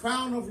receive the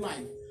crown of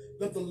life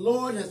that the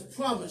Lord has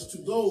promised to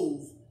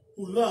those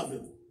who love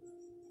him.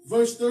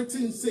 Verse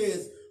 13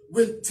 says,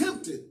 when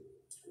tempted,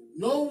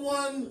 no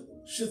one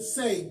should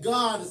say,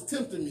 God is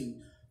tempting me,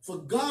 for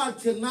God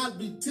cannot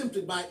be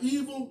tempted by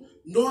evil,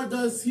 nor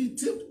does he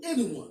tempt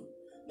anyone.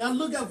 Now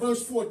look at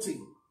verse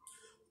 14.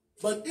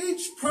 But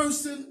each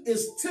person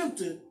is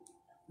tempted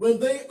when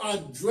they are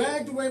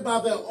dragged away by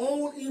their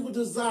own evil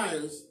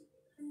desires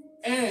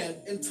and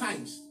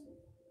enticed.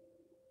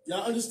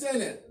 Y'all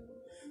understand that?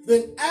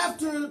 Then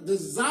after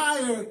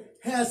desire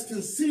has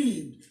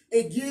conceived,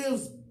 it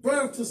gives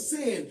birth to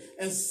sin.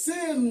 And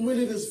sin, when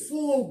it is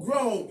full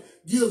grown,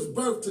 gives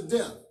birth to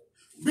death.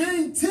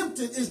 Being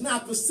tempted is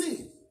not the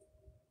sin.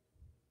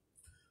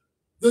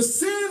 The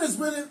sin is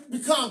when it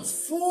becomes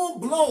full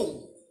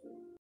blown.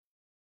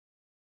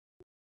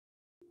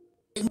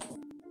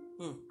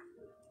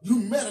 You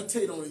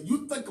meditate on it.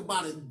 You think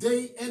about it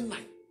day and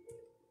night.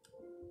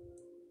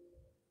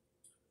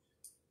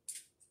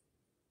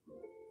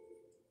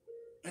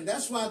 And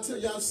that's why I tell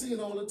y'all, see it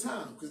all the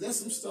time, because that's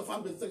some stuff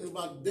I've been thinking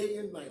about day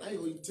and night. I ain't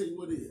going to even tell you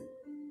what it is.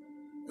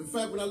 In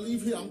fact, when I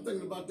leave here, I'm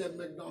thinking about that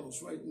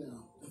McDonald's right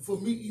now. And for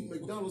me, eating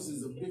McDonald's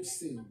is a big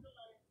sin.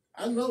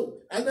 I know.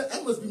 And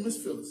that must be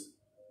Miss Phyllis.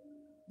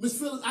 Miss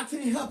Phyllis, I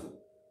can't help it.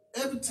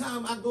 Every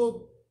time I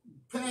go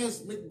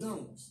past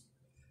McDonald's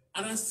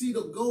and I see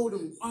the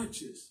golden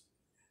arches,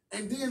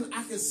 and then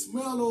I can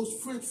smell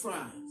those French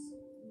fries.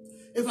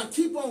 If I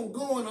keep on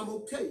going, I'm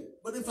okay.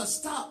 But if I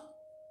stop,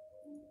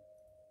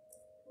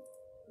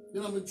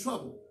 then I'm in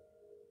trouble.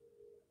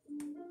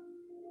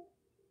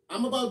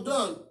 I'm about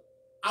done.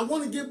 I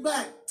want to get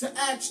back to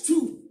Acts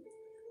 2,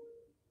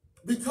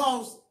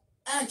 because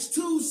Acts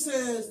 2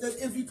 says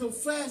that if you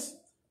confess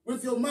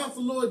with your mouth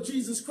the Lord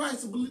Jesus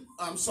Christ,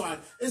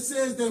 it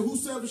says that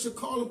whosoever shall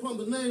call upon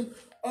the name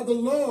of the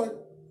Lord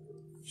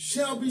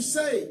shall be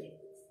saved.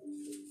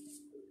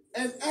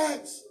 And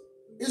Acts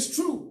is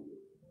true.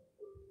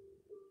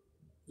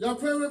 Y'all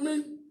pray with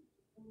me?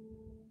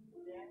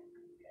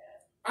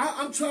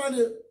 I'm trying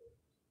to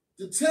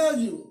tell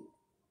you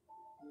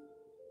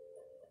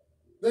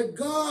that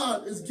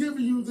God is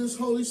giving you this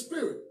Holy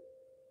Spirit.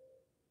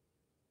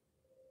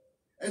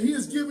 And he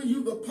is giving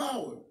you the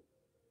power.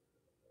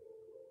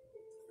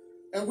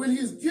 And when he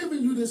is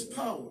giving you this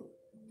power,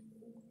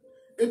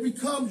 it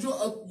becomes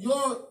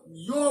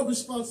your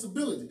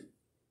responsibility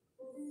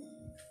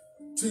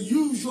to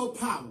use your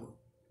power.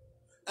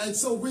 And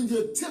so when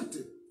you're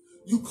tempted,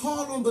 you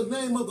call on the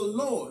name of the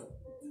Lord,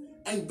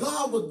 and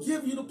God will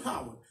give you the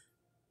power.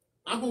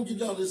 I'm going to give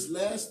y'all this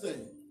last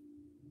thing.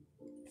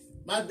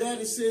 My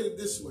daddy said it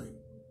this way.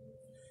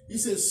 He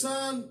said,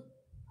 son,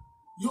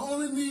 you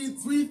only need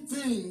 3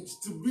 things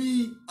to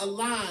be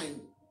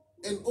aligned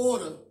in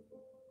order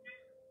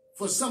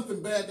for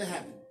something bad to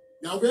happen.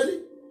 Y'all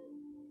ready?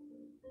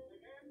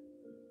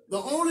 The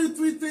only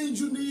 3 things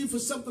you need for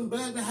something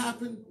bad to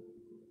happen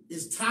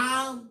is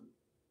time,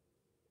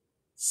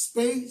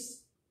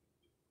 space,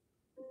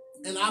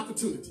 and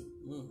opportunity.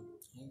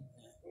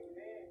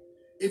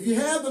 If you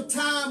have the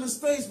time and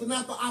space but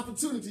not the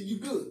opportunity, you're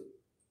good.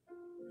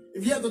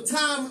 If you have the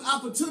time and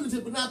opportunity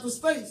but not the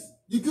space,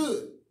 you're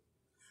good.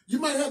 You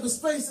might have the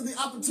space and the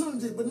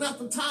opportunity but not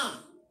the time.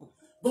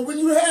 But when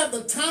you have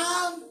the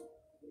time,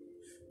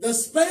 the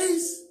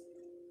space,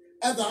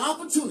 and the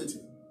opportunity,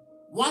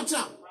 watch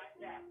out.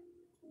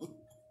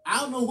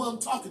 I don't know who I'm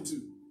talking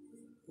to,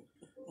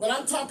 but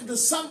I'm talking to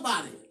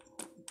somebody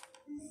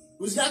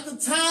who's got the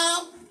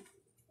time,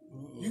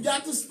 you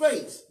got the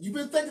space. You've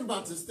been thinking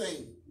about this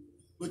thing,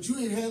 but you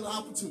ain't had the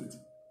opportunity.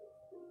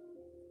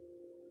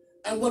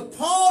 And what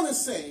Paul is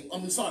saying,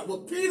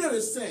 what Peter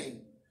is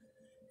saying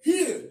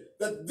here,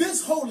 that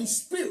this Holy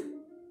Spirit,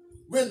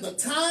 when the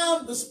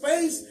time, the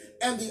space,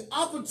 and the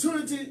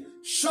opportunity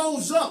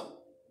shows up,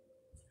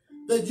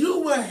 that you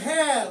will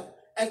have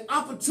an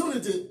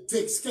opportunity to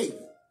escape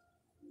it.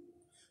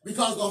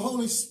 Because the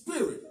Holy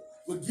Spirit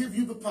will give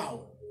you the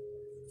power.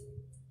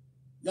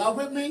 Y'all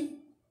with me?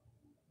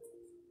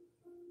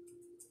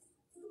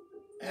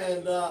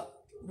 And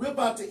we're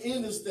about to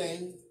end this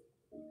thing.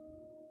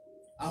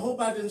 I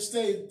hope I didn't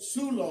stay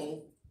too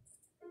long.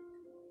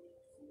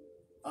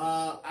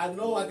 I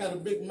know I got a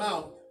big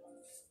mouth.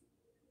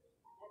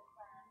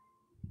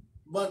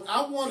 But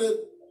I wanted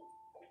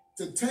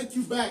to take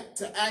you back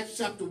to Acts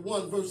chapter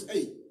 1, verse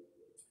 8.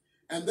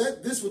 And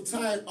this will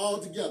tie it all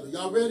together.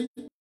 Y'all ready?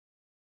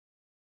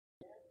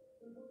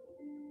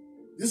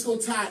 This is going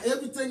to tie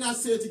everything I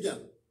said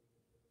together.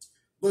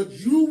 But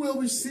you will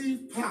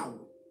receive power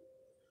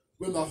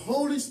when the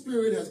Holy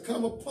Spirit has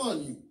come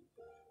upon you.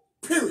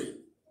 Period.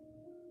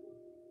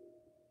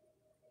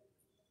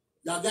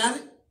 Y'all got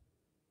it?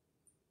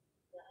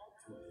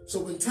 So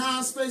when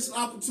time, space, and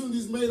opportunity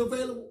is made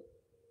available,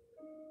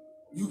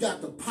 you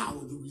got the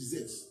power to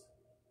resist.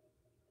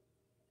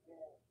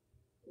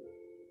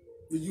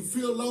 When you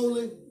feel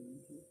lonely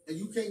and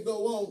you can't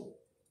go on,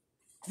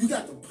 you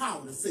got the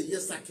power to say,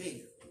 yes, I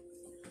can.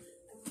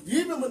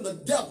 Even when the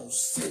devil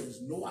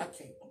says, no, I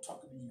can't. I'm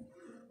talking to you.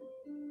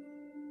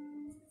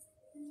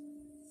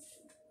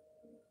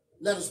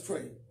 Let us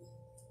pray.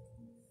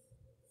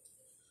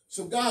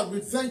 So God, we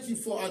thank you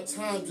for our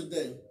time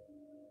today.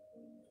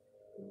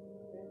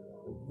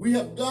 We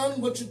have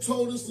done what you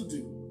told us to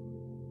do.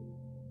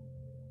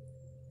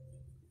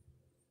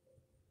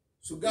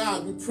 So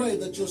God, we pray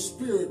that your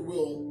Spirit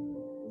will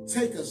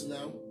take us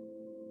now.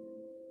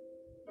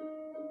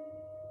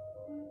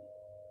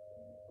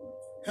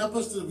 Help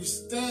us to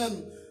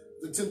withstand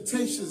the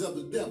temptations of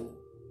the devil.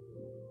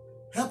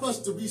 Help us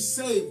to be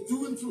saved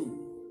through and through.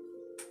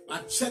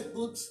 Our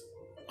checkbooks,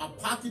 our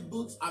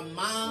pocketbooks, our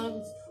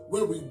minds,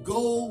 where we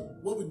go,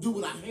 what we do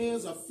with our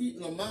hands, our feet,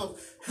 and our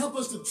mouths. Help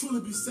us to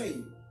truly be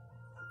saved.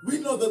 We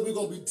know that we're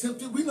going to be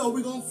tempted. We know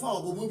we're going to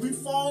fall. But when we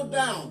fall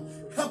down,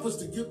 help us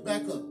to get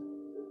back up.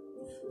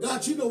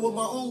 God, you know what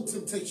my own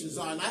temptations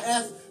are. And I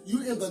ask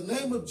you in the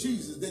name of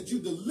Jesus that you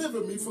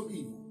deliver me from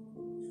evil.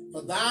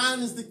 For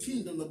thine is the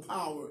kingdom, the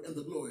power, and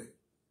the glory.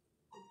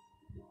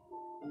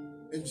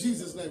 In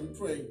Jesus' name we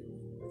pray.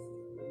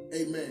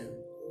 Amen.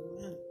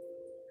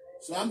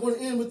 So I'm going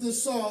to end with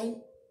this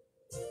song.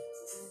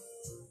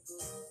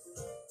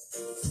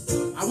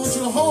 I want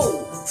you to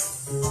hold.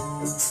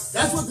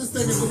 That's what this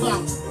thing is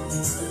about.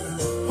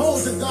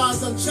 Hold to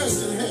God's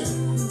unchanging hand.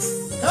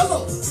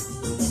 Hello.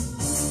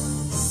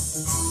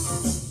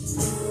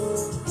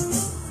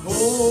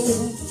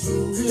 Hold to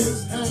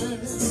his hand.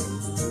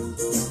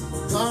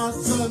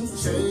 God's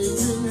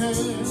unchanging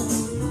hand.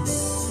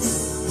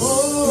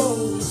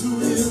 Hold to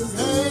his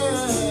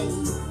hand.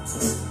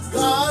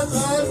 God's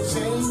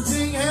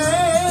unchanging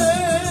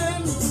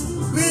hand.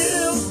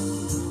 Build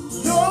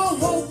your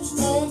hopes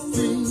on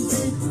things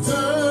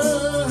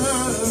eternal.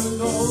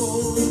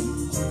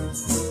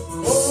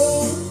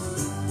 Hold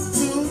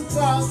to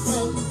God's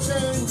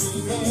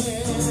unchanging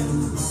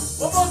hand.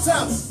 One more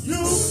time.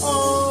 You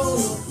all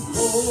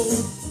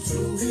hold to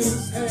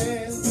his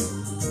hand.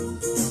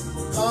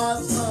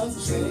 God's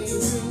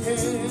unchanging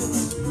hand.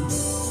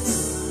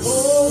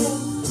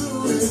 Hold to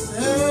his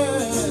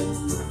hand.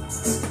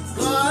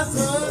 God's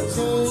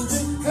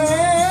unchanging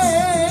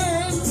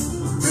hand.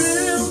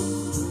 Build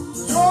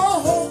your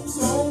hopes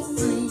on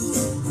things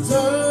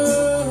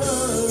eternal.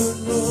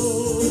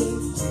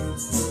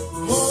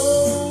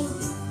 Hold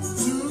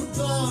to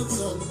God's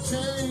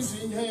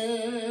unchanging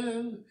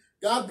hand.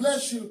 God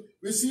bless you.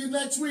 We'll see you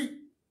next week.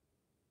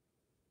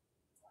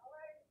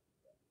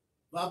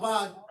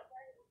 Bye-bye.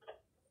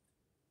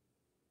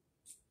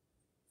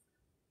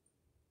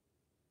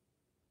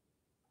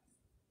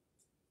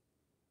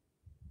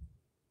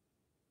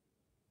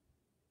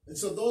 And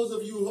so those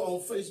of you who are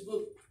on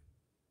Facebook,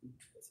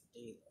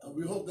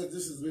 we hope that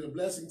this has been a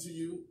blessing to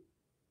you.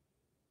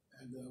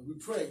 And we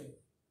pray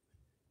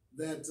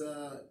that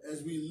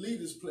as we leave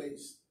this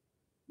place,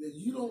 that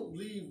you don't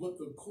leave what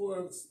the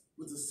core,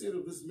 what the center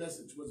of this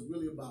message was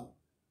really about.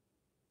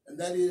 And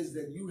that is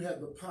that you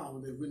have the power,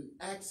 that when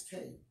Acts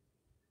came,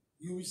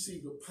 you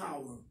received the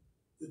power.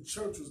 The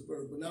church was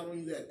birthed. But not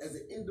only that, as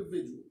an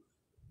individual,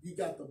 you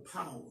got the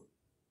power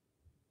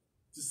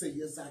to say,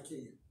 yes, I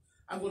can.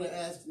 I'm going to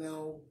ask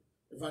now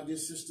if our dear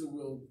sister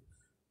will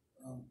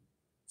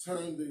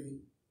turn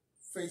the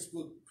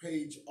Facebook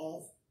page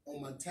off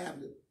on my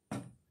tablet